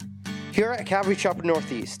Here at Calvary Chapel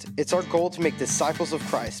Northeast, it's our goal to make disciples of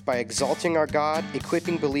Christ by exalting our God,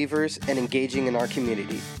 equipping believers, and engaging in our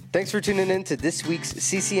community. Thanks for tuning in to this week's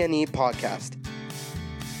CCNE podcast.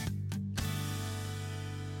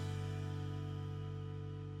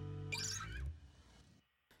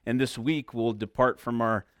 And this week we'll depart from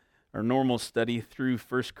our normal study through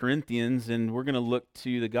 1 Corinthians, and we're going to look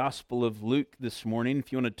to the Gospel of Luke this morning.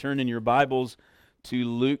 If you want to turn in your Bibles to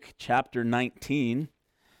Luke chapter 19,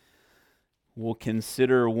 we'll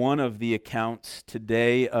consider one of the accounts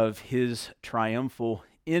today of his triumphal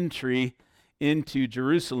entry into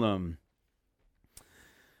Jerusalem.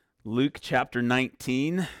 Luke chapter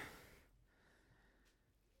 19.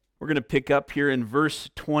 We're going to pick up here in verse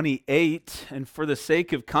 28, and for the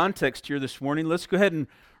sake of context here this morning, let's go ahead and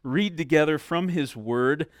read together from his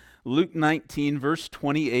word, Luke 19, verse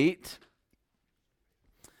 28.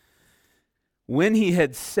 When he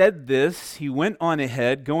had said this, he went on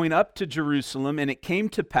ahead, going up to Jerusalem, and it came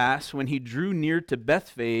to pass, when he drew near to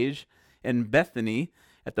Bethphage and Bethany,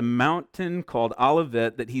 at the mountain called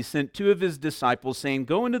Olivet, that he sent two of his disciples, saying,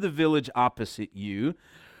 "Go into the village opposite you,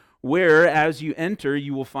 where, as you enter,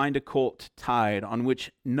 you will find a colt tied, on which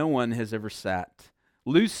no one has ever sat.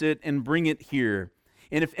 Loose it and bring it here.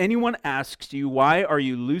 And if anyone asks you, 'Why are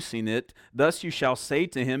you loosing it?' thus you shall say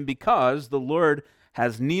to him, 'Because the Lord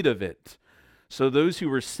has need of it.'" So those who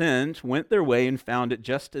were sent went their way and found it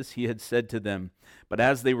just as he had said to them. But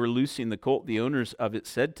as they were loosing the colt, the owners of it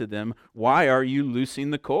said to them, "Why are you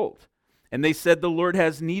loosing the colt?" And they said, "The Lord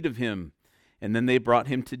has need of him." And then they brought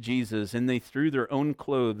him to Jesus, and they threw their own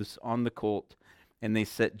clothes on the colt, and they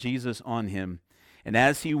set Jesus on him. And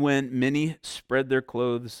as he went, many spread their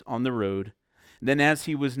clothes on the road. Then as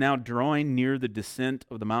he was now drawing near the descent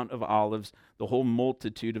of the Mount of Olives, the whole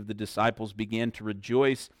multitude of the disciples began to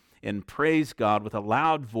rejoice and praise God with a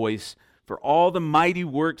loud voice for all the mighty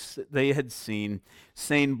works that they had seen,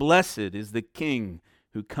 saying, "Blessed is the King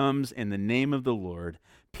who comes in the name of the Lord,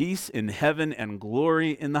 peace in heaven and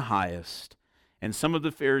glory in the highest." And some of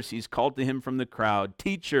the Pharisees called to him from the crowd,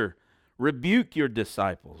 "Teacher, rebuke your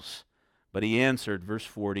disciples." But he answered, verse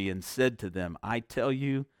 40, and said to them, "I tell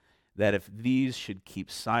you that if these should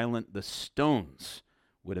keep silent, the stones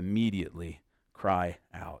would immediately cry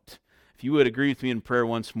out." If you would agree with me in prayer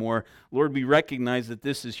once more. Lord, we recognize that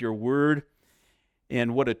this is your word,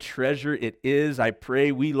 and what a treasure it is. I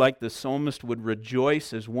pray we, like the psalmist, would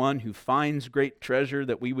rejoice as one who finds great treasure,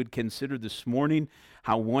 that we would consider this morning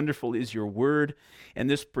how wonderful is your word. And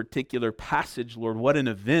this particular passage, Lord, what an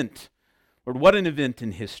event. Lord, what an event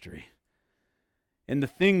in history. And the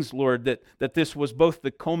things, Lord, that this was both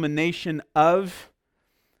the culmination of,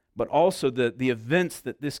 but also the events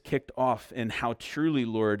that this kicked off, and how truly,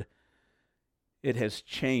 Lord, it has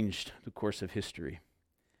changed the course of history.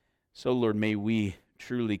 So, Lord, may we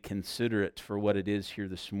truly consider it for what it is here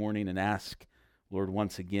this morning, and ask, Lord,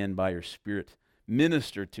 once again by your Spirit,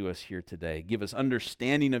 minister to us here today. Give us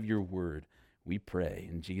understanding of your word, we pray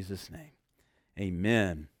in Jesus' name.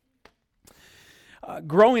 Amen.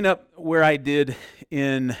 Growing up where I did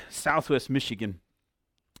in Southwest Michigan,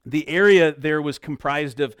 the area there was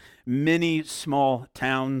comprised of many small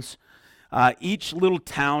towns. Each little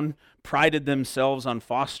town prided themselves on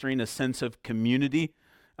fostering a sense of community.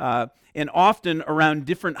 And often around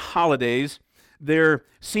different holidays, there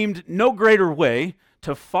seemed no greater way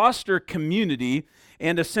to foster community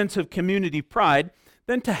and a sense of community pride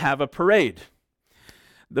than to have a parade.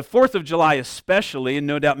 The 4th of July especially, and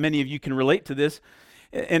no doubt many of you can relate to this,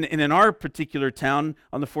 and in our particular town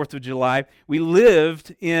on the 4th of July, we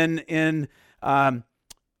lived in a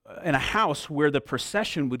house where the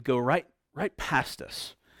procession would go right past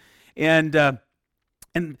us. And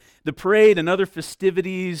the parade and other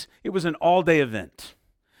festivities, it was an all-day event.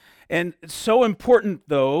 And so important,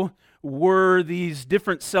 though, were these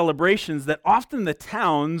different celebrations that often the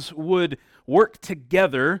towns would work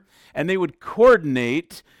together, and they would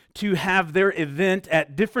coordinate to have their event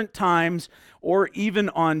at different times or even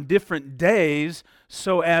on different days,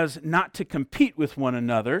 so as not to compete with one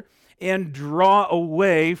another and draw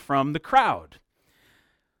away from the crowd.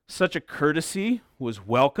 Such a courtesy was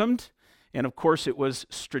welcomed, and of course it was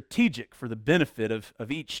strategic for the benefit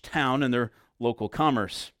of each town and their local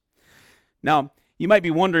commerce. Now, you might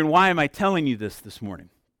be wondering, why am I telling you this morning?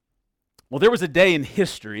 Well, there was a day in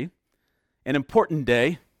history, an important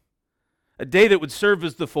day, a day that would serve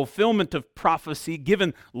as the fulfillment of prophecy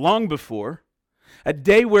given long before, a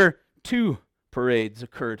day where two parades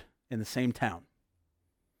occurred in the same town.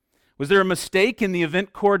 Was there a mistake in the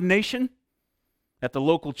event coordination at the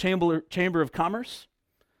local Chamber of Commerce?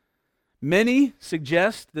 Many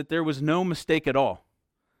suggest that there was no mistake at all.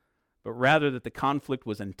 but rather that the conflict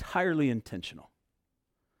was entirely intentional.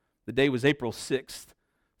 The day was April 6th,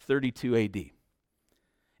 32 AD.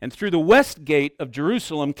 And through the west gate of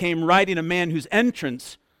Jerusalem came riding a man whose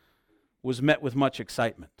entrance was met with much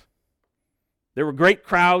excitement. There were great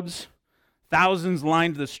crowds, thousands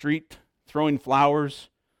lined the street, throwing flowers.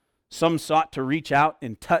 Some sought to reach out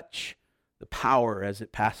and touch the power as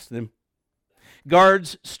it passed them.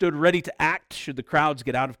 Guards stood ready to act should the crowds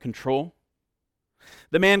get out of control.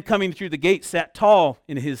 The man coming through the gate sat tall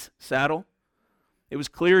in his saddle. It was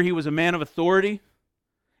clear he was a man of authority,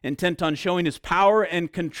 intent on showing his power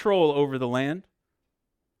and control over the land.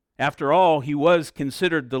 After all, he was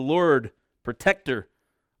considered the Lord, protector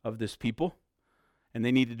of this people, and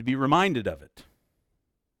they needed to be reminded of it.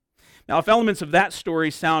 Now, if elements of that story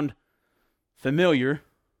sound familiar,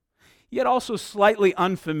 yet also slightly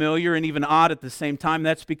unfamiliar and even odd at the same time,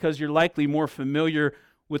 that's because you're likely more familiar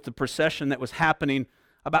with the procession that was happening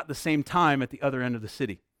about the same time at the other end of the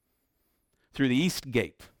city, through the east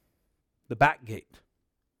gate, the back gate.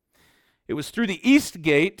 It was through the east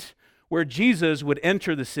gate where Jesus would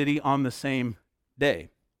enter the city on the same day.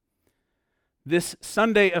 This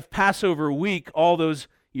Sunday of Passover week, all those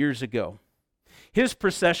years ago. His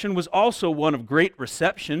procession was also one of great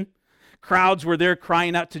reception. Crowds were there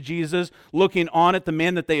crying out to Jesus, looking on at the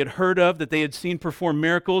man that they had heard of, that they had seen perform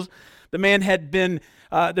miracles. The man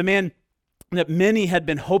that many had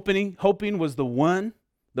been hoping was the one,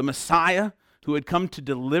 the Messiah, who had come to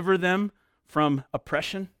deliver them from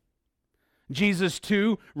oppression. Jesus,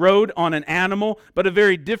 too, rode on an animal, but a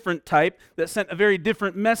very different type that sent a very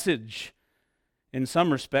different message. In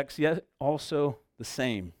some respects, yet also the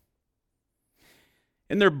same.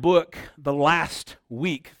 In their book, The Last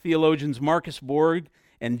Week, theologians Marcus Borg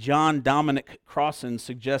and John Dominic Crossan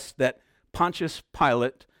suggest that Pontius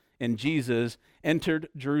Pilate and Jesus entered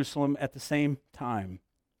Jerusalem at the same time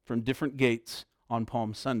from different gates on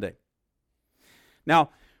Palm Sunday. Now,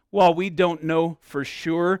 while we don't know for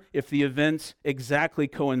sure if the events exactly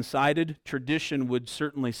coincided, tradition would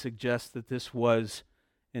certainly suggest that this was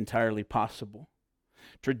entirely possible.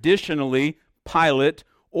 Traditionally, Pilate,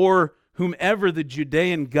 or whomever the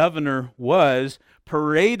Judean governor was,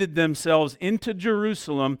 paraded themselves into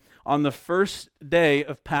Jerusalem on the first day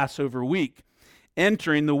of Passover week,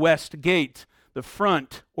 entering the west gate, the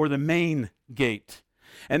front or the main gate.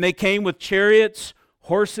 And they came with chariots,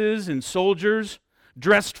 horses, and soldiers,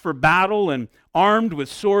 dressed for battle and armed with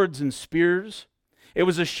swords and spears. It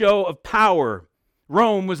was a show of power.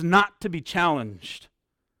 Rome was not to be challenged.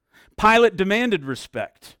 Pilate demanded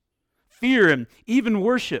respect, fear, and even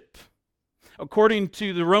worship. According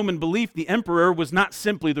to the Roman belief, the emperor was not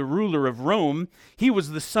simply the ruler of Rome, he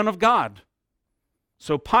was the Son of God.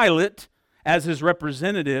 So Pilate, as his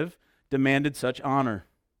representative, demanded such honor.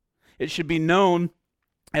 It should be known,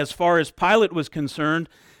 as far as Pilate was concerned,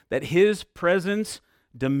 that his presence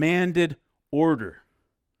demanded order,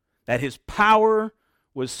 that his power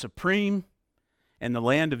was supreme, and the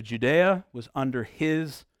land of Judea was under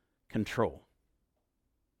his control.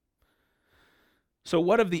 So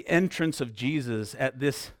what of the entrance of Jesus at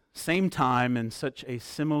this same time in such a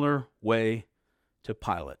similar way to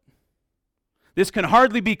Pilate? This can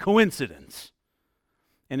hardly be coincidence.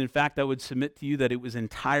 And in fact, I would submit to you that it was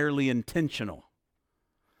entirely intentional.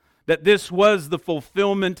 That this was the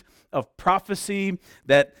fulfillment of prophecy,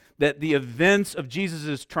 that the events of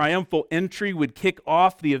Jesus' triumphal entry would kick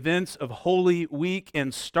off the events of Holy Week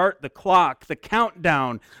and start the clock, the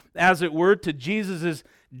countdown, as it were, to Jesus'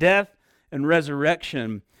 death and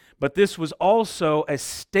resurrection. But this was also a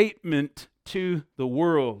statement to the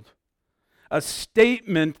world. A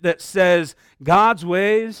statement that says God's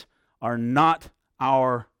ways are not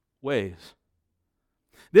our ways.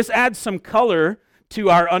 This adds some color to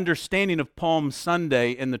our understanding of Palm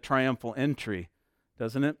Sunday and the triumphal entry,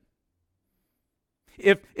 doesn't it?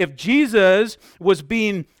 If Jesus was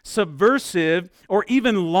being subversive or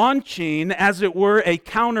even launching, as it were, a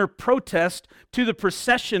counter-protest to the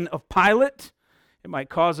procession of Pilate, it might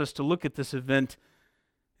cause us to look at this event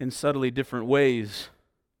in subtly different ways.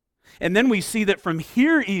 And then we see that from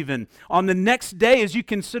here even, on the next day, as you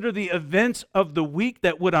consider the events of the week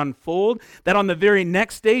that would unfold, that on the very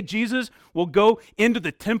next day, Jesus will go into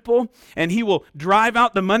the temple and he will drive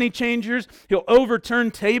out the money changers, he'll overturn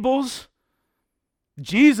tables.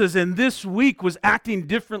 Jesus in this week was acting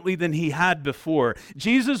differently than he had before.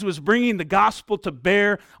 Jesus was bringing the gospel to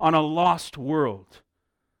bear on a lost world.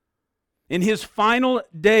 In his final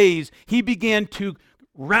days, he began to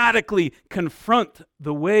radically confront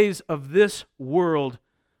the ways of this world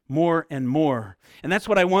more and more. And that's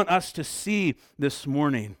what I want us to see this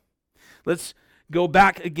morning. Let's go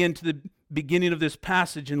back again to the beginning of this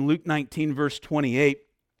passage in Luke 19, verse 28.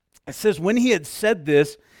 It says, when he had said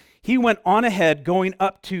this, he went on ahead, going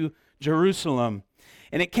up to Jerusalem.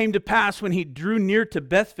 And it came to pass, when he drew near to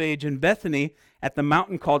Bethphage and Bethany at the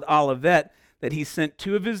mountain called Olivet, that he sent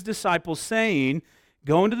two of his disciples, saying,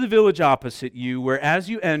 go into the village opposite you, where as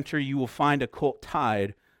you enter you will find a colt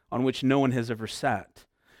tied, on which no one has ever sat.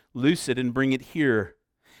 Loose it and bring it here.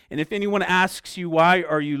 And if anyone asks you, why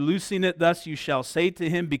are you loosing it thus, you shall say to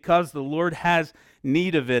him, because the Lord has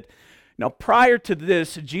need of it. Now, prior to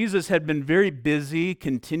this, Jesus had been very busy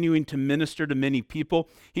continuing to minister to many people.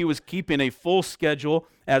 He was keeping a full schedule,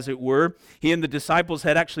 as it were. He and the disciples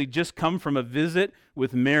had actually just come from a visit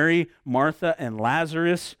with Mary, Martha, and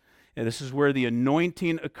Lazarus. And this is where the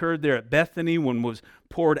anointing occurred there at Bethany, when was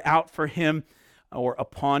poured out for him or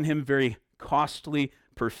upon him, very costly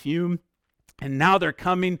perfume. And now they're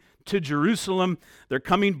coming to Jerusalem. They're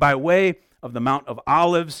coming by way of the Mount of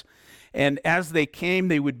Olives. And as they came,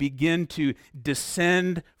 they would begin to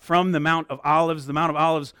descend from the Mount of Olives. The Mount of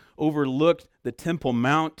Olives overlooked the Temple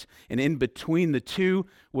Mount, and in between the two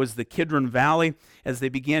was the Kidron Valley. As they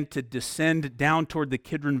began to descend down toward the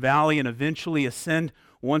Kidron Valley and eventually ascend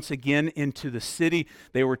once again into the city,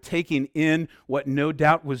 they were taking in what no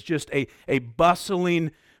doubt was just a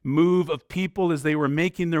bustling move of people as they were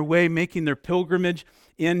making their way, making their pilgrimage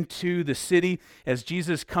into the city. As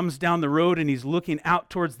Jesus comes down the road and he's looking out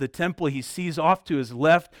towards the temple, he sees off to his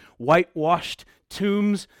left whitewashed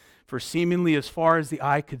tombs for seemingly as far as the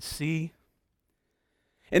eye could see.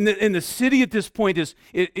 And the city at this point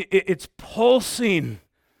it's pulsing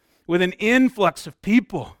with an influx of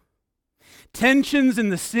people. Tensions in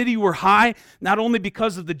the city were high, not only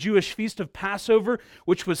because of the Jewish feast of Passover,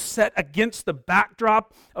 which was set against the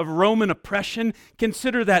backdrop of Roman oppression.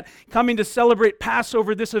 Consider that coming to celebrate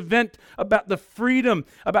Passover, this event about the freedom,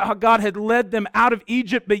 about how God had led them out of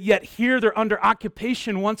Egypt, but yet here they're under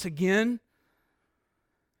occupation once again.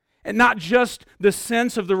 And not just the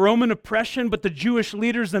sense of the Roman oppression, but the Jewish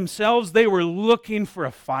leaders themselves, they were looking for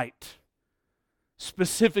a fight,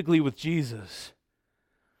 specifically with Jesus.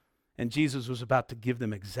 And Jesus was about to give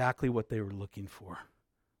them exactly what they were looking for,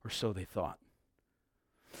 or so they thought.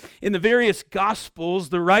 In the various Gospels,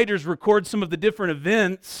 the writers record some of the different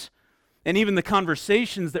events and even the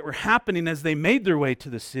conversations that were happening as they made their way to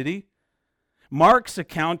the city. Mark's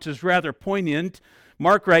account is rather poignant.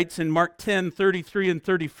 Mark writes in Mark 10:33 and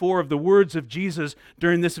 34 of the words of Jesus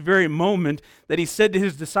during this very moment that he said to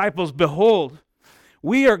his disciples, behold,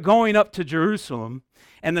 we are going up to Jerusalem,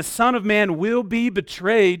 and the Son of Man will be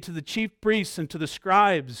betrayed to the chief priests and to the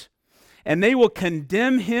scribes, and they will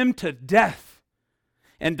condemn him to death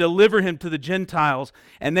and deliver him to the Gentiles,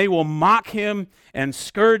 and they will mock him and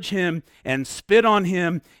scourge him and spit on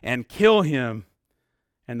him and kill him,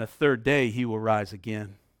 and the third day he will rise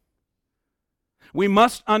again. We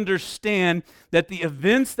must understand that the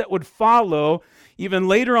events that would follow, even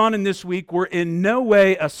later on in this week, were in no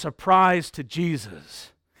way a surprise to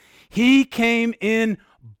Jesus. He came in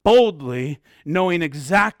boldly, knowing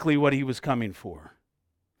exactly what he was coming for.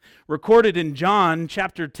 Recorded in John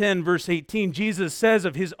chapter 10, verse 18, Jesus says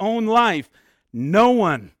of his own life, no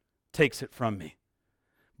one takes it from me,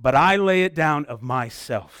 but I lay it down of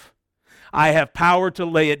myself. I have power to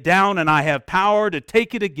lay it down, and I have power to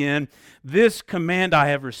take it again. This command I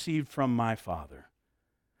have received from my Father.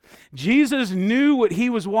 Jesus knew what he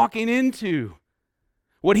was walking into,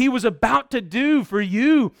 what he was about to do for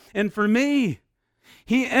you and for me.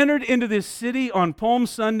 He entered into this city on Palm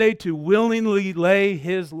Sunday to willingly lay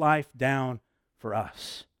his life down for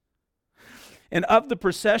us. And of the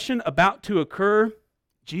procession about to occur,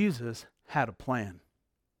 Jesus had a plan.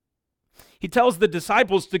 He tells the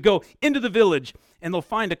disciples to go into the village and they'll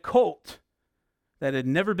find a colt that had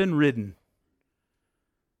never been ridden.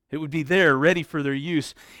 It would be there, ready for their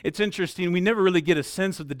use. It's interesting, we never really get a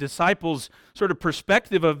sense of the disciples' sort of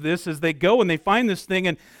perspective of this as they go and they find this thing,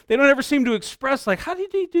 and they don't ever seem to express, like, how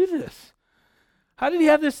did he do this? How did he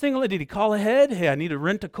have this thing? Did he call ahead? Hey, I need to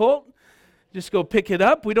rent a colt. Just go pick it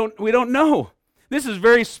up. We don't know. This is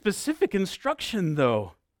very specific instruction,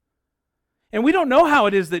 though. And we don't know how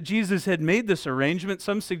it is that Jesus had made this arrangement.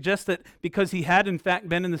 Some suggest that because he had, in fact,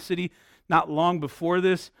 been in the city not long before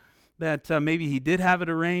this, that maybe he did have it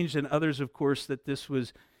arranged, and others, of course, that this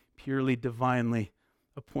was purely divinely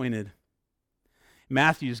appointed.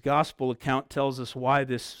 Matthew's gospel account tells us why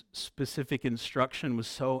this specific instruction was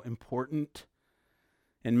so important.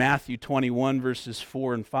 In Matthew 21, verses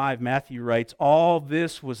 4 and 5, Matthew writes, all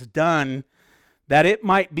this was done that it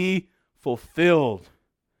might be fulfilled,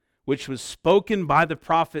 which was spoken by the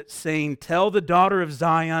prophet, saying, tell the daughter of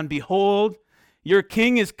Zion, behold, your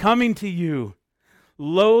king is coming to you,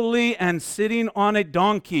 lowly and sitting on a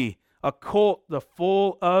donkey, a colt, the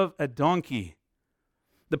foal of a donkey.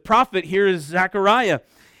 The prophet here is Zechariah.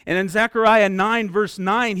 And in Zechariah 9, verse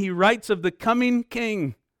 9, he writes of the coming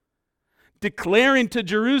king, declaring to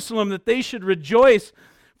Jerusalem that they should rejoice,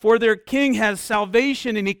 for their king has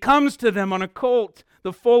salvation, and he comes to them on a colt,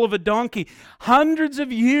 the foal of a donkey. Hundreds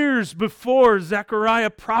of years before Zechariah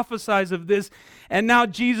prophesies of this, and now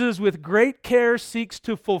Jesus with great care seeks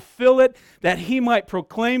to fulfill it, that he might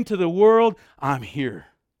proclaim to the world, I'm here.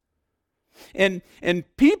 And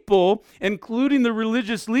people, including the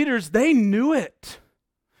religious leaders, they knew it.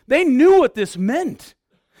 They knew what this meant.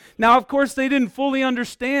 Now, of course, they didn't fully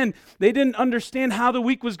understand. They didn't understand how the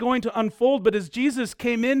week was going to unfold, but as Jesus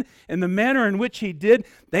came in the manner in which he did,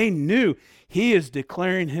 they knew he is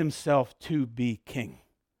declaring himself to be king.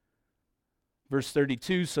 Verse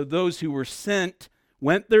 32, so those who were sent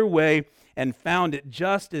went their way and found it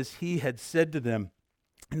just as he had said to them.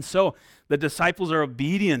 And so the disciples are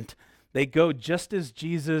obedient. They go just as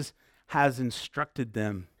Jesus has instructed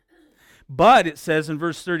them. But it says in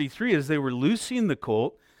verse 33, as they were loosing the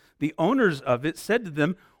colt, the owners of it said to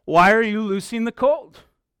them, why are you loosing the colt?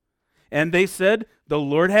 And they said, the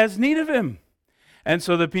Lord has need of him. And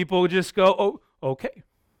so the people would just go, oh, okay.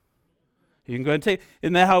 You can go ahead and take,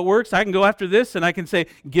 isn't that how it works? I can go after this and I can say,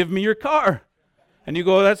 give me your car. And you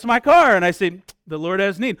go, that's my car. And I say, the Lord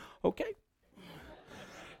has need. Okay.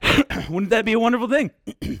 Wouldn't that be a wonderful thing?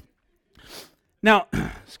 Now,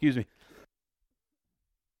 excuse me.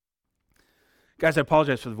 Guys, I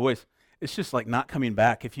apologize for the voice. It's just like not coming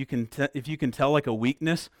back. If you can tell like a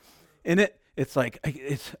weakness in it, it's like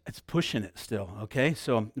it's pushing it still. Okay,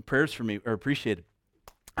 so the prayers for me are appreciated.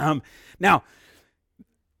 Now,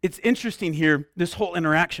 it's interesting here, this whole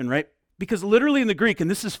interaction, right? Because literally in the Greek, and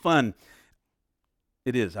this is fun.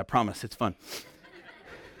 It is. I promise, it's fun.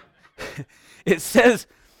 It says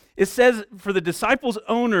for the disciples'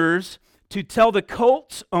 owners to tell the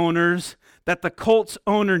colt's owners that the colt's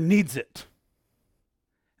owner needs it.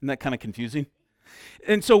 Isn't that kind of confusing?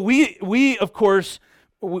 And so we of course,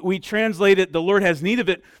 we translate it, the Lord has need of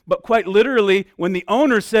it, but quite literally, when the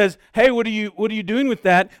owner says, hey, what are you doing with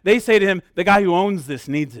that? They say to him, the guy who owns this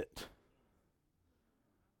needs it.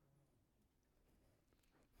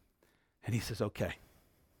 And he says, okay.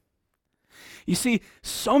 You see,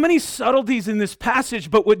 so many subtleties in this passage,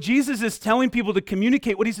 but what Jesus is telling people to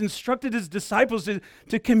communicate, what he's instructed his disciples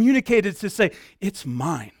to communicate is to say, it's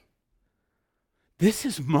mine. This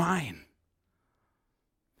is mine.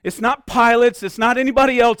 It's not Pilate's, it's not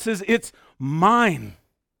anybody else's, it's mine.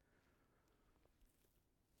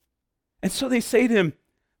 And so they say to him,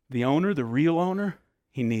 the owner, the real owner,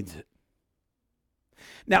 he needs it.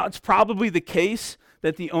 Now, it's probably the case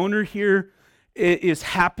that the owner here is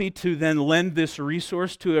happy to then lend this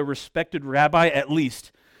resource to a respected rabbi, at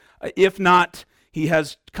least. If not, he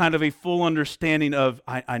has kind of a full understanding of,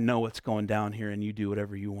 I know what's going down here, and you do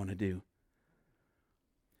whatever you want to do.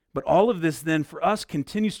 But all of this then for us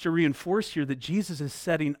continues to reinforce here that Jesus is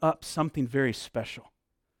setting up something very special.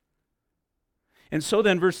 And so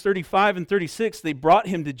then verse 35 and 36, they brought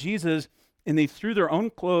him to Jesus and they threw their own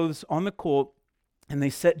clothes on the colt and they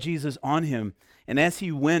set Jesus on him. And as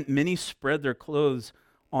he went, many spread their clothes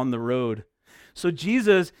on the road. So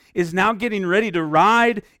Jesus is now getting ready to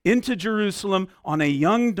ride into Jerusalem on a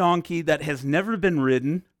young donkey that has never been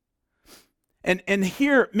ridden. And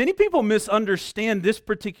here, many people misunderstand this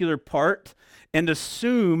particular part and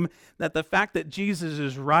assume that the fact that Jesus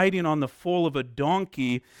is riding on the foal of a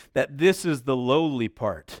donkey, that this is the lowly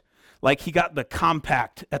part. Like he got the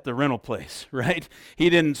compact at the rental place, right?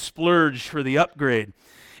 He didn't splurge for the upgrade.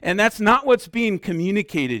 And that's not what's being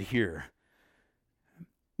communicated here.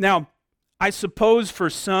 Now, I suppose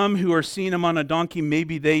for some who are seeing him on a donkey,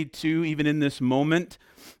 maybe they too, even in this moment,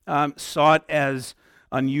 saw it as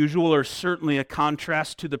unusual or certainly a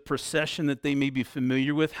contrast to the procession that they may be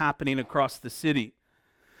familiar with happening across the city.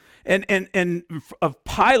 And of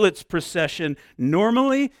Pilate's procession,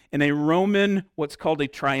 normally in a Roman, what's called a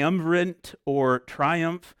triumvirate or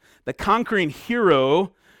triumph, the conquering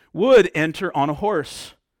hero would enter on a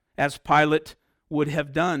horse, as Pilate would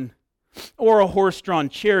have done, or a horse-drawn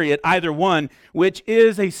chariot, either one, which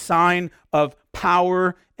is a sign of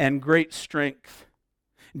power and great strength.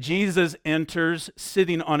 Jesus enters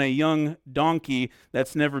sitting on a young donkey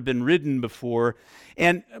that's never been ridden before.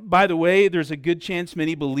 And by the way, there's a good chance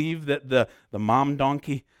many believe that the mom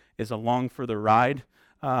donkey is along for the ride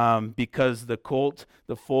because the colt,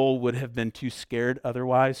 the foal, would have been too scared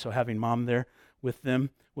otherwise. So having mom there with them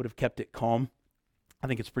would have kept it calm. I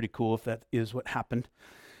think it's pretty cool if that is what happened.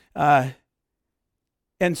 And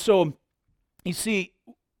so, you see,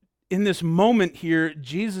 in this moment here,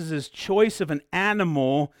 Jesus' choice of an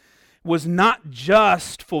animal was not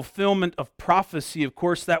just fulfillment of prophecy. Of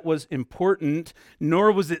course, that was important,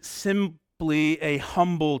 nor was it simply a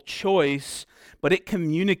humble choice, but it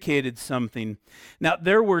communicated something. Now,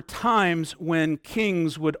 there were times when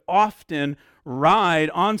kings would often ride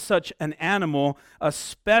on such an animal,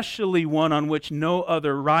 especially one on which no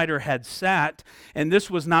other rider had sat. And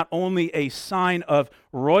this was not only a sign of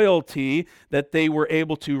royalty that they were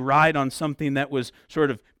able to ride on something that was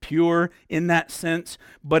sort of pure in that sense,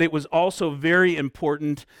 but it was also very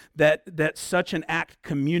important that such an act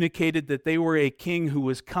communicated that they were a king who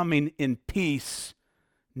was coming in peace,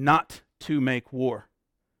 not to make war.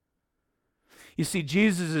 You see,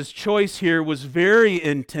 Jesus' choice here was very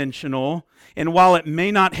intentional, and while it may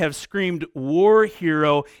not have screamed war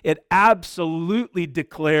hero, it absolutely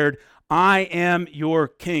declared, I am your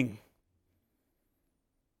king.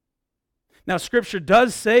 Now, Scripture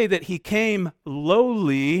does say that he came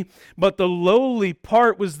lowly, but the lowly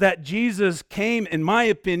part was that Jesus came, in my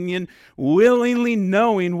opinion, willingly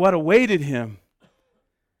knowing what awaited him.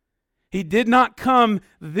 He did not come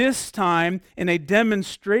this time in a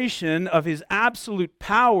demonstration of his absolute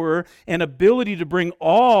power and ability to bring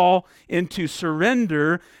all into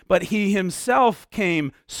surrender, but he himself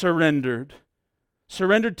came surrendered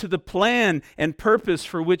to the plan and purpose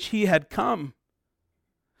for which he had come.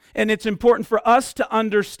 And it's important for us to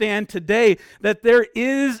understand today that there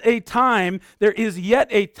is yet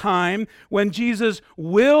a time when Jesus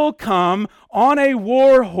will come on a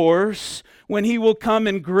war horse, when he will come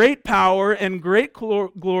in great power and great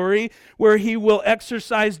glory, where he will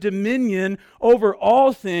exercise dominion over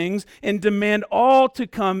all things and demand all to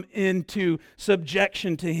come into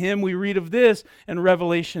subjection to him. We read of this in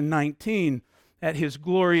Revelation 19. At his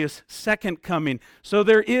glorious second coming. So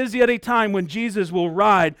there is yet a time when Jesus will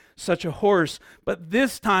ride such a horse, but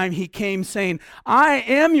this time he came saying, I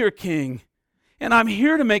am your king, and I'm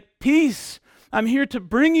here to make peace. I'm here to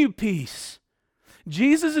bring you peace.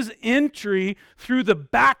 Jesus' entry through the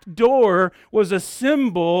back door was a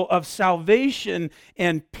symbol of salvation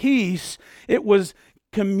and peace. It was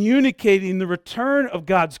communicating the return of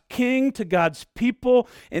God's king to God's people,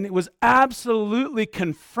 and it was absolutely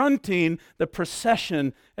confronting the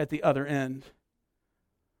procession at the other end.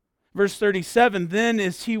 Verse 37, then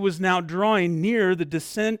as he was now drawing near the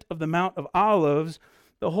descent of the Mount of Olives,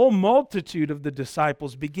 the whole multitude of the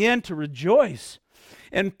disciples began to rejoice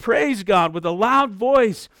and praise God with a loud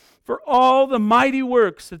voice for all the mighty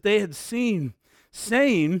works that they had seen,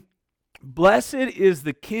 saying, Blessed is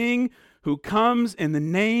the King who comes in the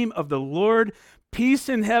name of the Lord, peace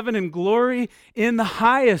in heaven and glory in the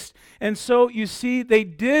highest. And so you see, they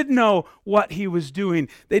did know what he was doing.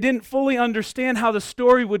 They didn't fully understand how the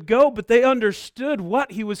story would go, but they understood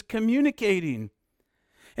what he was communicating.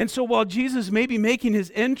 And so while Jesus may be making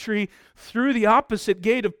his entry through the opposite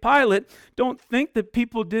gate of Pilate, don't think that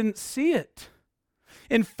people didn't see it.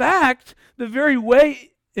 In fact, the very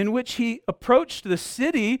way in which he approached the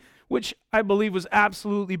city, which I believe was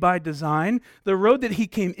absolutely by design, the road that he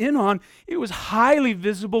came in on, it was highly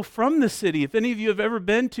visible from the city. If any of you have ever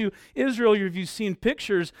been to Israel, or if you've seen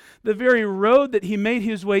pictures, the very road that he made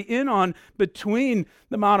his way in on between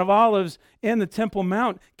the Mount of Olives and the Temple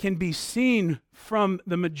Mount can be seen from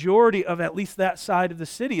the majority of at least that side of the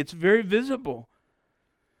city. It's very visible.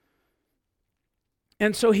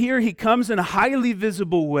 And so here he comes in a highly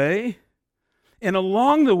visible way. And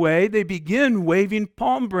along the way, they begin waving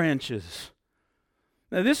palm branches.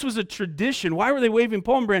 Now, this was a tradition. Why were they waving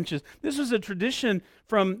palm branches? This was a tradition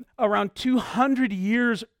from around 200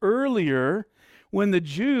 years earlier when the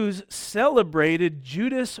Jews celebrated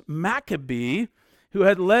Judas Maccabee, who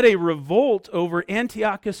had led a revolt over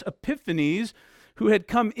Antiochus Epiphanes, who had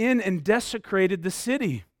come in and desecrated the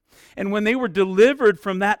city. And when they were delivered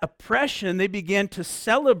from that oppression, they began to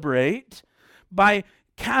celebrate by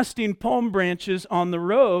casting palm branches on the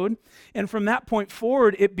road, and from that point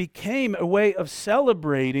forward, it became a way of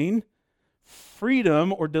celebrating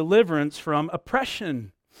freedom or deliverance from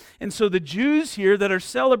oppression. And so the Jews here that are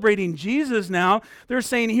celebrating Jesus now, they're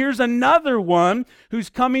saying, here's another one who's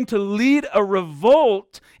coming to lead a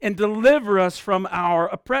revolt and deliver us from our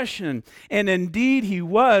oppression. And indeed he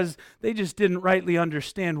was. They just didn't rightly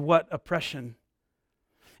understand what oppression.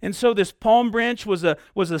 And so this palm branch was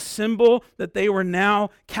a symbol that they were now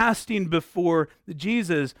casting before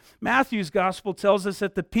Jesus. Matthew's gospel tells us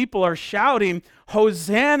that the people are shouting,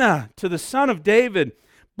 Hosanna to the Son of David.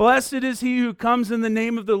 Blessed is he who comes in the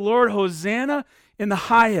name of the Lord. Hosanna in the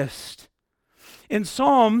highest. In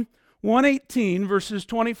Psalm 118, verses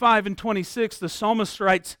 25 and 26, the psalmist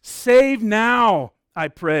writes, Save now, I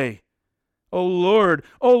pray, O Lord,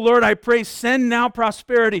 I pray, send now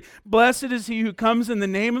prosperity. Blessed is he who comes in the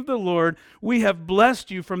name of the Lord. We have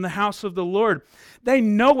blessed you from the house of the Lord. They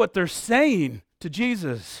know what they're saying to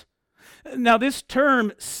Jesus. Now, this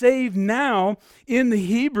term, save now, in the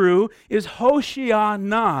Hebrew is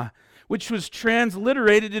Hoshiana, which was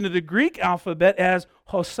transliterated into the Greek alphabet as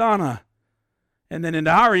Hosanna, and then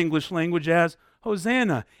into our English language as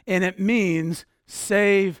Hosanna, and it means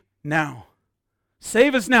save now.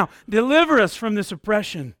 Save us now. Deliver us from this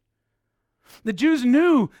oppression. The Jews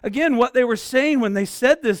knew, again, what they were saying when they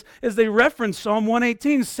said this as they referenced Psalm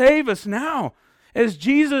 118, save us now. As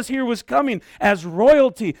Jesus here was coming as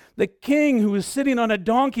royalty, the king who was sitting on a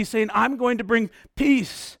donkey saying, I'm going to bring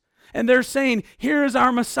peace. And they're saying, here's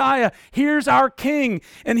our Messiah, here's our king,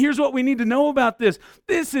 and here's what we need to know about this.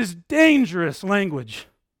 This is dangerous language.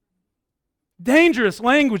 Dangerous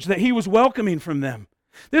language that he was welcoming from them.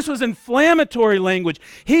 This was inflammatory language.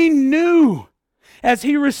 He knew as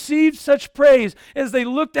he received such praise, as they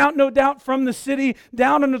looked out, no doubt, from the city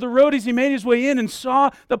down under the road as he made his way in and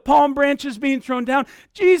saw the palm branches being thrown down,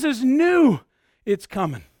 Jesus knew it's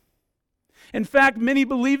coming. In fact, many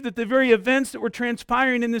believed that the very events that were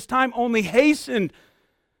transpiring in this time only hastened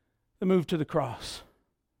the move to the cross,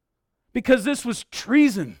 because this was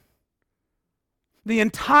treason. The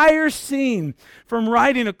entire scene, from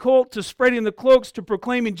riding a colt to spreading the cloaks to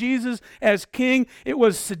proclaiming Jesus as king, it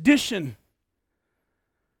was sedition.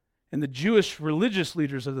 And the Jewish religious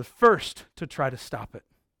leaders are the first to try to stop it.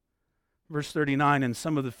 Verse 39, and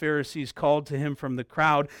some of the Pharisees called to him from the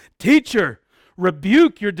crowd, Teacher,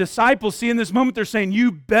 rebuke your disciples. See, in this moment they're saying,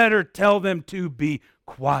 you better tell them to be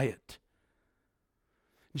quiet.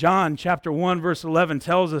 John chapter 1 verse 11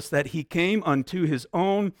 tells us that he came unto his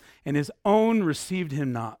own, and his own received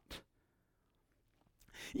him not.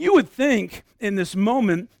 You would think in this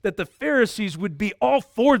moment that the Pharisees would be all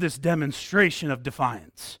for this demonstration of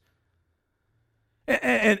defiance.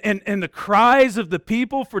 And the cries of the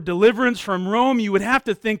people for deliverance from Rome, you would have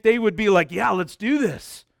to think they would be like, yeah, let's do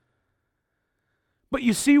this. But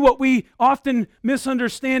you see, what we often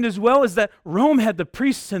misunderstand as well is that Rome had the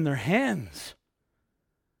priests in their hands.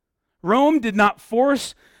 Rome did not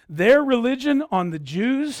force their religion on the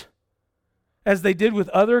Jews as they did with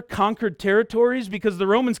other conquered territories, because the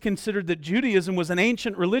Romans considered that Judaism was an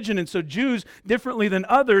ancient religion, and so Jews, differently than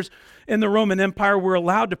others in the Roman Empire, were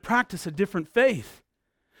allowed to practice a different faith,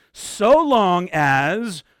 so long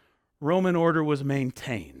as Roman order was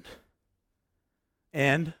maintained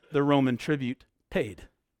and the Roman tribute paid.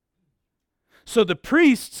 So the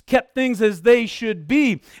priests kept things as they should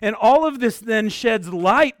be. And all of this then sheds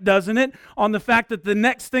light, doesn't it, on the fact that the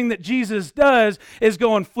next thing that Jesus does is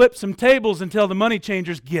go and flip some tables and tell the money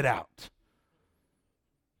changers, get out.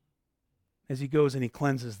 As he goes and he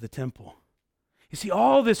cleanses the temple. You see,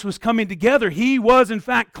 all this was coming together. He was, in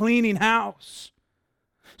fact, cleaning house.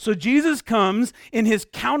 So Jesus comes in his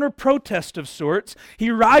counter-protest of sorts. He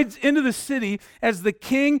rides into the city as the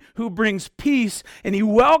king who brings peace, and he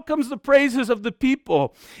welcomes the praises of the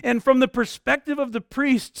people. And from the perspective of the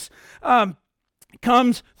priests,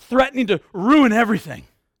 comes threatening to ruin everything.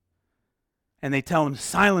 And they tell him,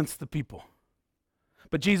 silence the people.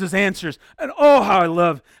 But Jesus answers, and oh, how I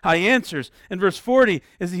love how he answers. In verse 40,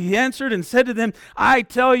 as he answered and said to them, I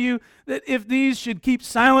tell you that if these should keep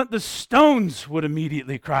silent, the stones would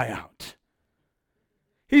immediately cry out.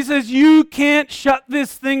 He says, you can't shut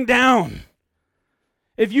this thing down.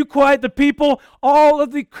 If you quiet the people, all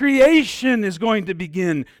of the creation is going to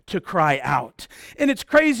begin to cry out. And it's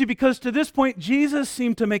crazy because to this point, Jesus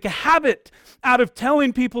seemed to make a habit out of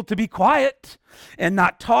telling people to be quiet and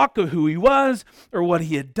not talk of who he was or what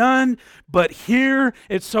he had done. But here,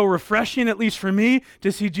 it's so refreshing, at least for me,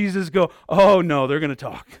 to see Jesus go, oh no, they're going to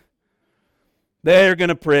talk. They're going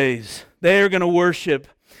to praise. They're going to worship.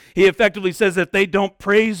 He effectively says that if they don't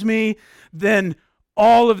praise me, then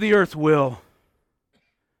all of the earth will.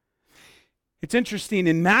 It's interesting,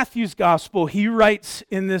 in Matthew's gospel, he writes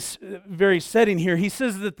in this very setting here, he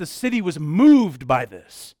says that the city was moved by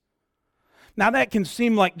this. Now that can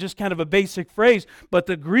seem like just kind of a basic phrase, but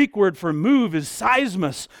the Greek word for move is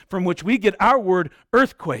seismos, from which we get our word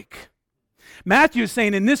earthquake. Matthew is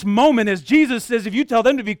saying in this moment, as Jesus says, if you tell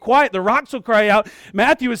them to be quiet, the rocks will cry out.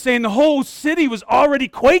 Matthew is saying the whole city was already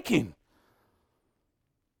quaking.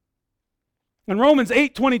 In Romans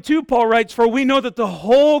 8:22, Paul writes, for we know that the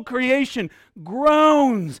whole creation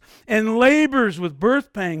groans and labors with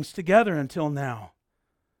birth pangs together until now.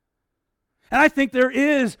 And I think there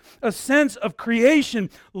is a sense of creation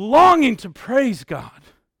longing to praise God.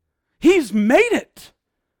 He's made it.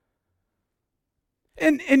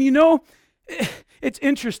 And you know, It's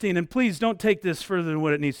interesting, and please don't take this further than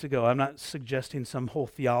what it needs to go. I'm not suggesting some whole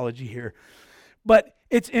theology here. But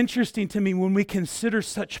it's interesting to me when we consider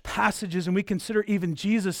such passages and we consider even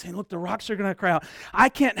Jesus saying, look, the rocks are going to cry out. I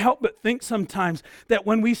can't help but think sometimes that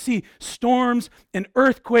when we see storms and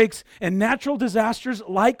earthquakes and natural disasters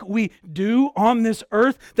like we do on this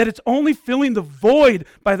earth, that it's only filling the void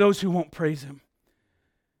by those who won't praise him,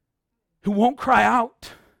 who won't cry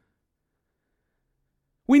out.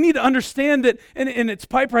 We need to understand that, and it's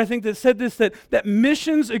Piper, I think, that said this, that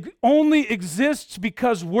missions only exists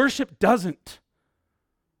because worship doesn't.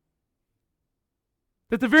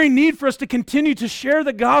 That the very need for us to continue to share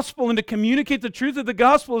the gospel and to communicate the truth of the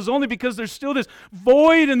gospel is only because there's still this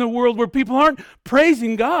void in the world where people aren't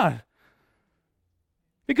praising God.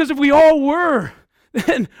 Because if we all were,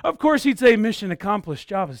 then of course he'd say, mission accomplished,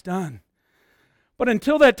 job is done. But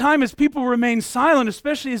until that time, as people remain silent,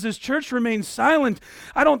 especially as his church remains silent,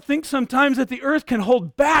 I don't think sometimes that the earth can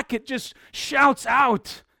hold back. It just shouts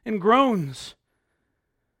out and groans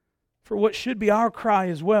for what should be our cry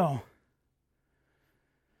as well.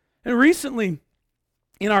 And recently,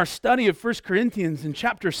 in our study of 1 Corinthians in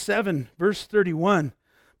chapter 7, verse 31,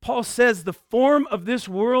 Paul says, the form of this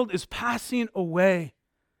world is passing away.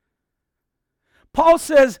 Paul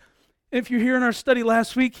says, if you're here in our study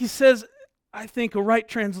last week, he says, I think a right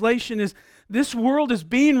translation is, this world is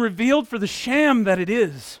being revealed for the sham that it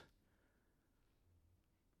is.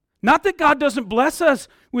 Not that God doesn't bless us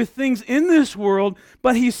with things in this world,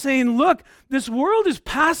 but he's saying, look, this world is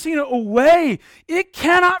passing away. It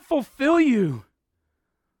cannot fulfill you.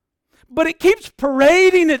 But it keeps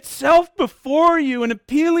parading itself before you and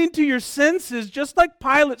appealing to your senses, just like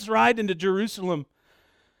Pilate's ride into Jerusalem.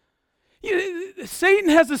 Satan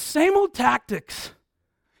has the same old tactics.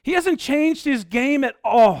 He hasn't changed his game at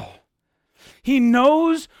all. He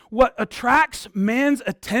knows what attracts man's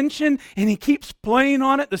attention, and he keeps playing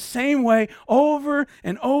on it the same way over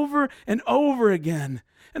and over and over again.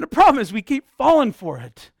 And the problem is we keep falling for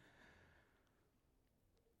it.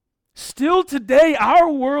 Still today,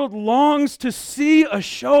 our world longs to see a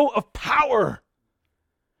show of power,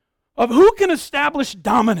 of who can establish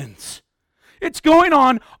dominance. It's going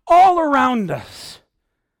on all around us.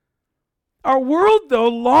 Our world, though,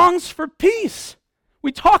 longs for peace.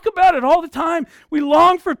 We talk about it all the time. We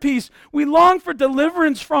long for peace. We long for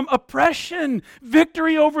deliverance from oppression,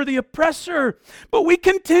 victory over the oppressor. But we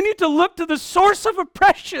continue to look to the source of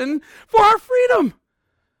oppression for our freedom.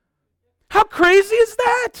 How crazy is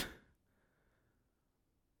that?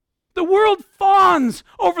 The world fawns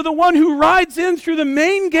over the one who rides in through the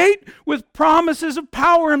main gate with promises of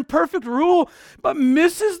power and perfect rule, but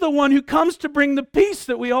misses the one who comes to bring the peace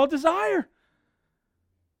that we all desire.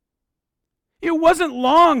 It wasn't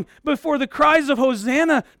long before the cries of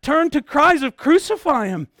Hosanna turned to cries of crucify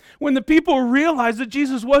him, when the people realized that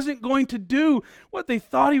Jesus wasn't going to do what they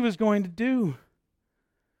thought he was going to do.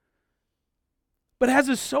 But as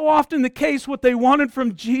is so often the case, what they wanted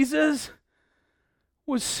from Jesus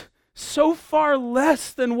was so far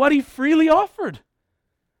less than what he freely offered.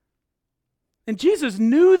 And Jesus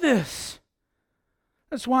knew this.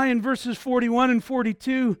 That's why in verses 41 and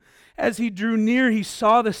 42, as he drew near, he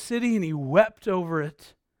saw the city and he wept over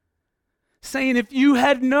it, saying, if you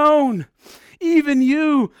had known, even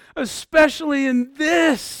you, especially in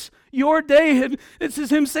this, your day, this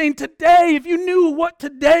is him saying today, if you knew what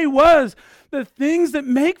today was, the things that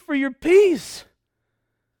make for your peace,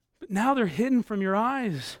 but now they're hidden from your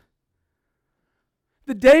eyes.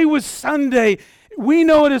 The day was Sunday. We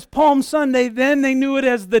know it as Palm Sunday. Then they knew it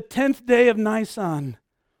as the 10th day of Nisan.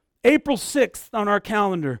 April 6th on our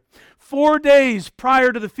calendar, 4 days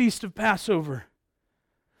prior to the Feast of Passover.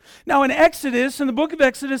 Now in Exodus, in the book of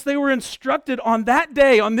Exodus, they were instructed on that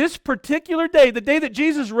day, on this particular day, the day that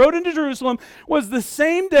Jesus rode into Jerusalem, was the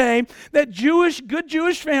same day that good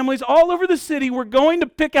Jewish families all over the city were going to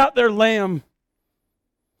pick out their lamb.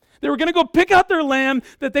 They were going to go pick out their lamb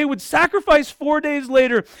that they would sacrifice 4 days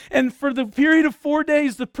later. And for the period of 4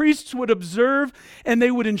 days, the priests would observe and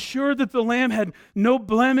they would ensure that the lamb had no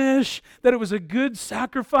blemish, that it was a good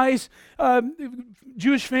sacrifice.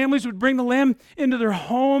 Jewish families would bring the lamb into their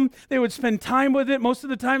home. They would spend time with it. Most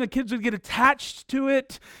of the time, the kids would get attached to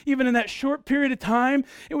it. Even in that short period of time,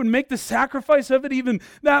 it would make the sacrifice of it even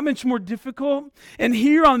that much more difficult. And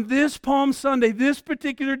here on this Palm Sunday, this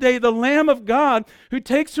particular day, the Lamb of God, who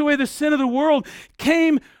takes away the sin of the world,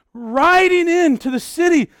 came riding into the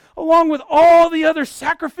city along with all the other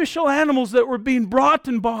sacrificial animals that were being brought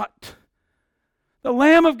and bought. The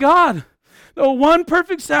Lamb of God, the one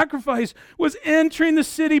perfect sacrifice, was entering the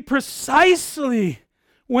city precisely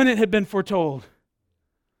when it had been foretold.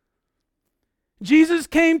 Jesus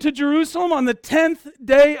came to Jerusalem on the 10th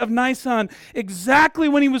day of Nisan, exactly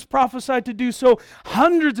when he was prophesied to do so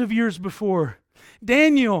hundreds of years before.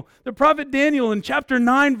 Daniel, the prophet Daniel in chapter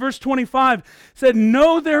 9, verse 25 said,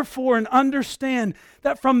 "Know therefore and understand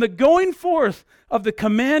that from the going forth of the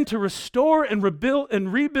command to restore and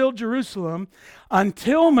rebuild Jerusalem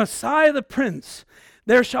until Messiah the Prince,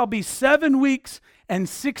 there shall be 7 weeks and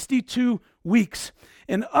 62 weeks."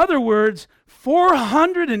 In other words,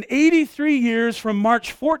 483 years from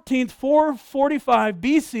March 14th, 445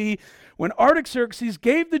 BC, when Artaxerxes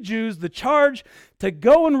gave the Jews the charge to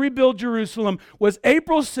go and rebuild Jerusalem, was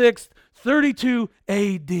April 6th, 32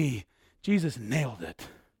 AD. Jesus nailed it.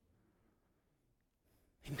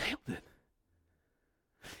 He nailed it.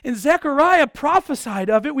 And Zechariah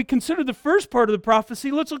prophesied of it. We consider the first part of the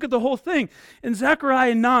prophecy. Let's look at the whole thing. In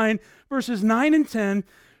Zechariah 9, verses 9 and 10,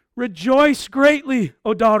 "Rejoice greatly,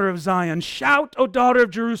 O daughter of Zion. Shout, O daughter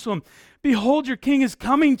of Jerusalem. Behold, your king is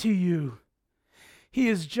coming to you. He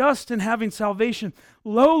is just and having salvation,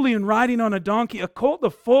 lowly and riding on a donkey, a colt the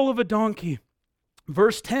foal of a donkey."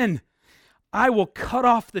 Verse 10, "I will cut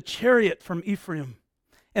off the chariot from Ephraim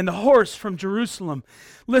and the horse from Jerusalem."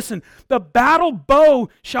 Listen, "the battle bow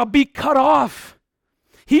shall be cut off.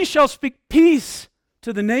 He shall speak peace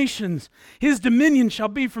to the nations. His dominion shall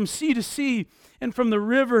be from sea to sea and from the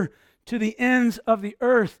river to the ends of the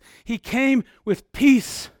earth." He came with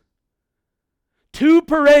peace. 2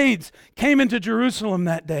 parades came into Jerusalem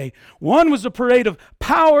that day. One was a parade of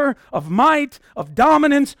power, of might, of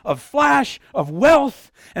dominance, of flash, of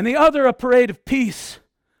wealth, and the other a parade of peace,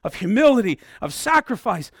 of humility, of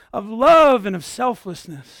sacrifice, of love, and of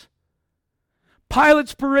selflessness.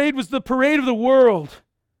 Pilate's parade was the parade of the world,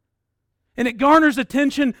 and it garners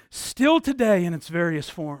attention still today in its various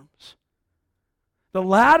forms. The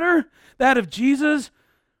latter, that of Jesus,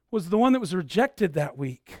 was the one that was rejected that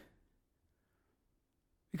week,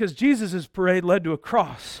 because Jesus' parade led to a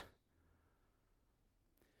cross.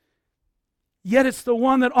 Yet it's the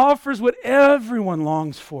one that offers what everyone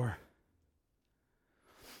longs for.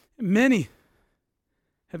 Many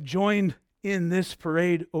have joined in this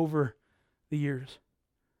parade over the years.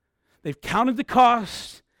 They've counted the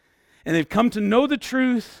cost, and they've come to know the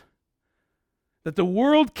truth that the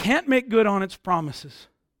world can't make good on its promises.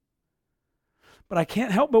 But I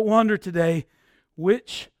can't help but wonder today,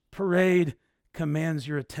 which parade commands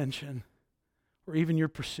your attention or even your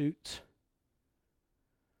pursuits?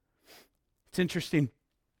 It's interesting.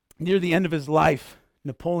 Near the end of his life,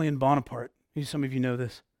 Napoleon Bonaparte, maybe some of you know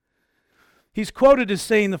this, he's quoted as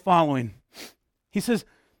saying the following. He says,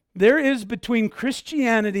 "There is between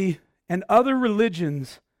Christianity and other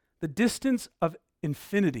religions the distance of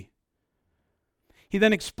infinity." He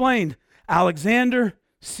then explained, "Alexander,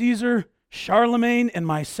 Caesar, Charlemagne, and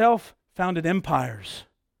myself founded empires.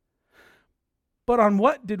 But on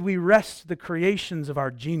what did we rest the creations of our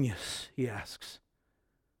genius?" he asks.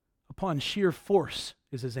 "Upon sheer force,"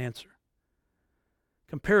 is his answer.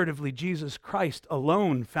 Comparatively, Jesus Christ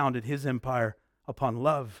alone founded his empire upon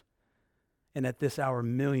love, and at this hour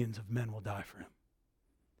millions of men will die for him.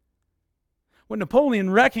 What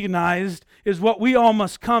Napoleon recognized is what we all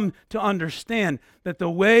must come to understand, that the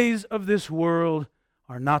ways of this world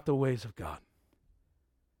are not the ways of God.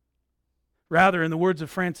 Rather, in the words of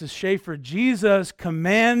Francis Schaeffer, Jesus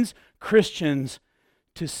commands Christians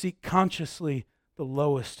to seek consciously the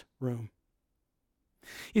lowest room.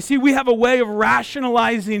 You see, we have a way of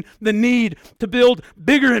rationalizing the need to build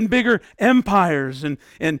bigger and bigger empires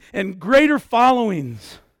and greater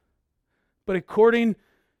followings. But according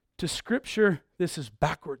to Scripture, this is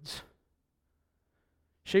backwards.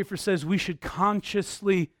 Schaeffer says we should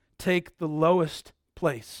consciously take the lowest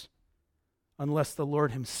place unless the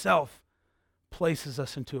Lord himself places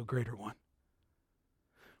us into a greater one.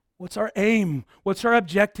 What's our aim? What's our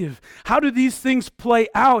objective? How do these things play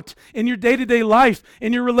out in your day-to-day life,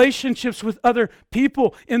 in your relationships with other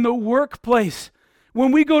people, in the workplace?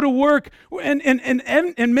 When we go to work, and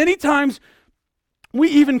many times we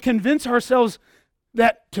even convince ourselves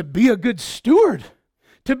that to be a good steward,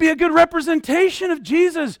 to be a good representation of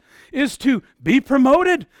Jesus, is to be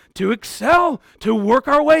promoted, to excel, to work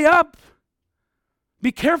our way up.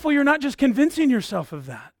 Be careful you're not just convincing yourself of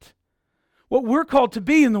that. What we're called to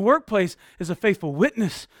be in the workplace is a faithful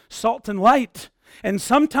witness, salt and light. And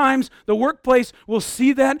sometimes the workplace will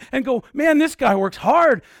see that and go, "Man, this guy works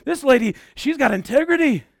hard. This lady, she's got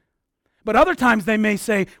integrity." But other times they may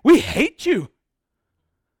say, "We hate you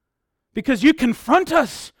because you confront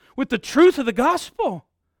us with the truth of the gospel."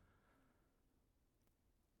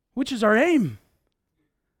 Which is our aim?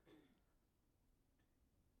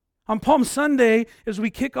 On Palm Sunday, as we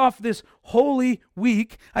kick off this Holy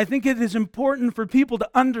Week, I think it is important for people to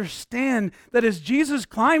understand that as Jesus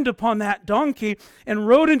climbed upon that donkey and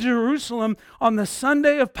rode into Jerusalem on the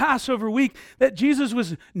Sunday of Passover week, that Jesus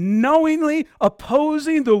was knowingly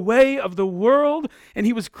opposing the way of the world, and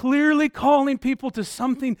he was clearly calling people to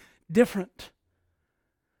something different.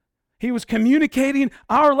 He was communicating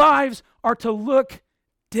our lives are to look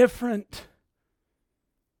different.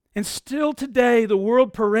 And still today, the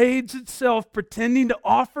world parades itself pretending to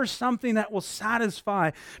offer something that will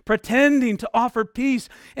satisfy, pretending to offer peace.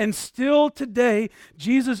 And still today,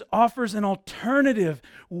 Jesus offers an alternative,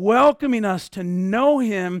 welcoming us to know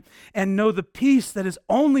him and know the peace that is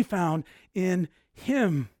only found in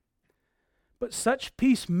him. But such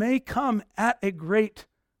peace may come at a great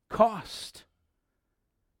cost.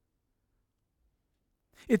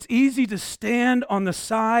 It's easy to stand on the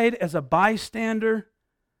side as a bystander,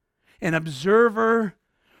 an observer,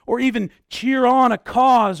 or even cheer on a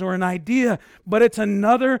cause or an idea, but it's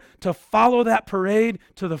another to follow that parade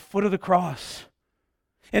to the foot of the cross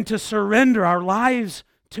and to surrender our lives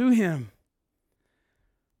to him.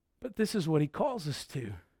 But this is what he calls us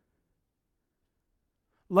to.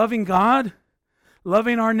 Loving God,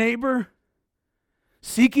 loving our neighbor,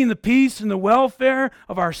 seeking the peace and the welfare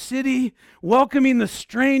of our city, welcoming the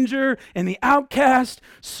stranger and the outcast,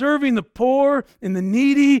 serving the poor and the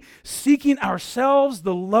needy, seeking ourselves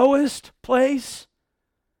the lowest place.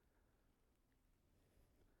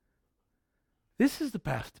 This is the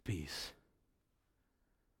path to peace.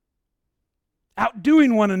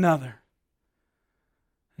 Outdoing one another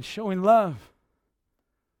and showing love.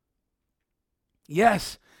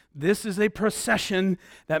 Yes, this is a procession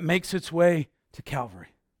that makes its way to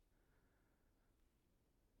Calvary.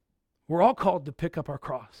 We're all called to pick up our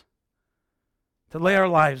cross, to lay our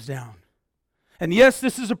lives down. And yes,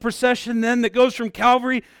 this is a procession then that goes from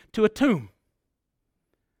Calvary to a tomb.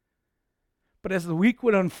 But as the week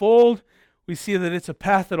would unfold, we see that it's a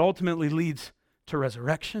path that ultimately leads to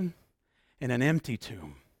resurrection and an empty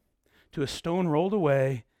tomb, to a stone rolled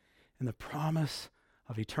away and the promise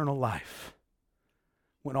of eternal life,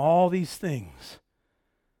 when all these things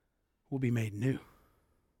will be made new,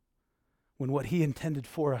 when what he intended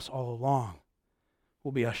for us all along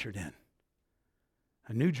will be ushered in.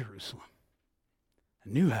 A new Jerusalem, a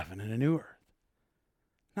new heaven and a new earth.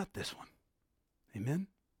 Not this one. Amen?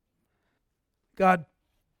 God,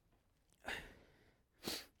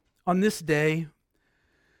 on this day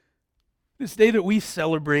that we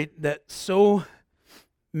celebrate, that so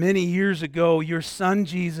many years ago, your son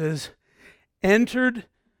Jesus entered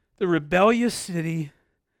the rebellious city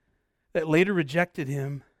that later rejected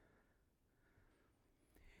him.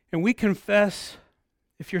 And we confess,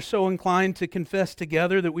 if you're so inclined to confess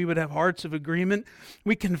together, that we would have hearts of agreement.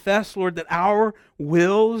 We confess, Lord, that our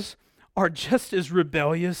wills are just as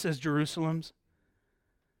rebellious as Jerusalem's.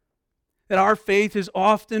 That our faith is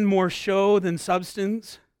often more show than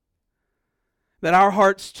substance. That our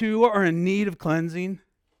hearts too are in need of cleansing.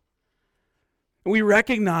 And we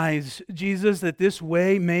recognize, Jesus, that this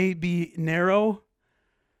way may be narrow,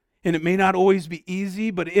 and it may not always be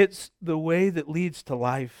easy, but it's the way that leads to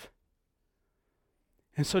life.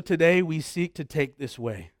 And so today we seek to take this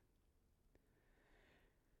way.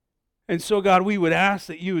 And so, God, we would ask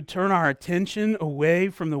that you would turn our attention away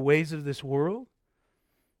from the ways of this world,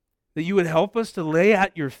 that you would help us to lay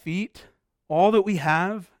at your feet all that we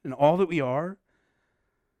have and all that we are,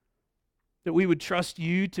 that we would trust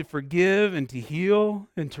you to forgive and to heal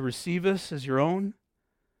and to receive us as your own.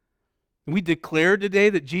 We declare today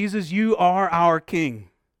that Jesus, you are our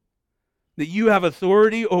King, that you have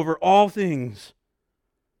authority over all things.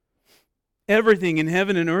 Everything in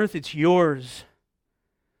heaven and earth, it's yours.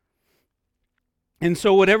 And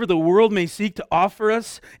so whatever the world may seek to offer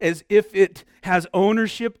us, as if it has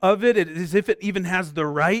ownership of it, as if it even has the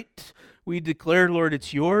right, we declare, Lord,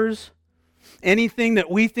 it's yours. Anything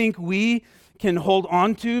that we think we can hold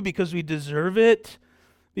on to because we deserve it,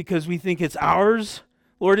 because we think it's ours,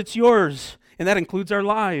 Lord, it's yours, and that includes our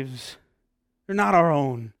lives. They're not our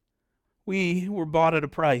own. We were bought at a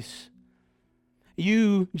price.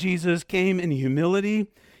 You, Jesus, came in humility.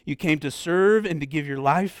 You came to serve and to give your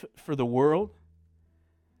life for the world.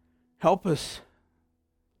 Help us,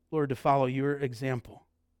 Lord, to follow your example.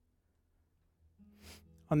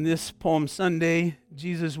 On this Palm Sunday,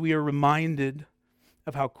 Jesus, we are reminded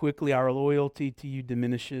of how quickly our loyalty to you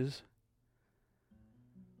diminishes.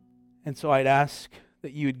 And so I'd ask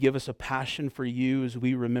that you would give us a passion for you as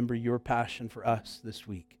we remember your passion for us this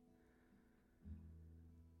week.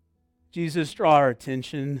 Jesus, draw our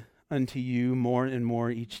attention unto you more and more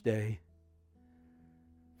each day.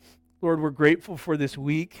 Lord, we're grateful for this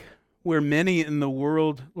week. where many in the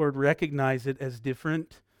world, Lord, recognize it as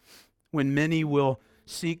different, when many will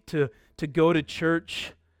seek to go to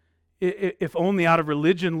church, if only out of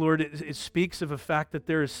religion, Lord, it speaks of a fact that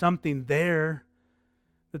there is something there,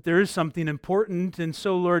 that there is something important. And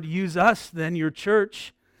so, Lord, use us then, your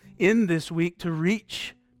church, in this week to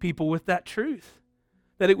reach people with that truth,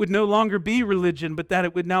 that it would no longer be religion, but that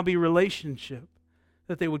it would now be relationship,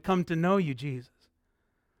 that they would come to know you, Jesus.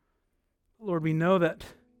 Lord, we know that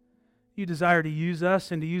you desire to use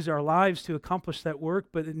us and to use our lives to accomplish that work,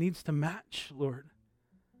 but it needs to match, Lord.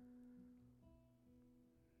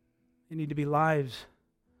 It need to be lives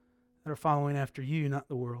that are following after you, not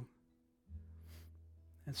the world.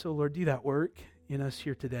 And so, Lord, do that work in us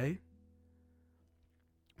here today.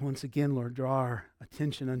 Once again, Lord, draw our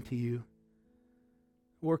attention unto you.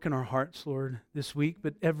 Work in our hearts, Lord, this week,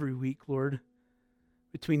 but every week, Lord.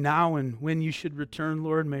 Between now and when you should return,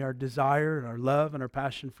 Lord, may our desire and our love and our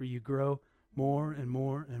passion for you grow more and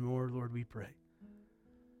more and more, Lord, we pray.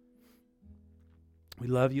 We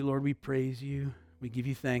love you, Lord. We praise you. We give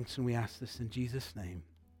you thanks, and we ask this in Jesus' name.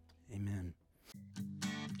 Amen.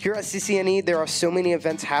 Here at CCNE, there are so many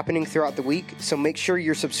events happening throughout the week, so make sure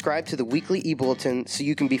you're subscribed to the weekly e-bulletin so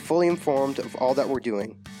you can be fully informed of all that we're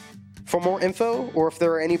doing. For more info, or if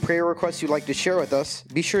there are any prayer requests you'd like to share with us,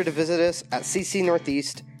 be sure to visit us at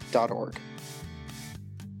ccnortheast.org.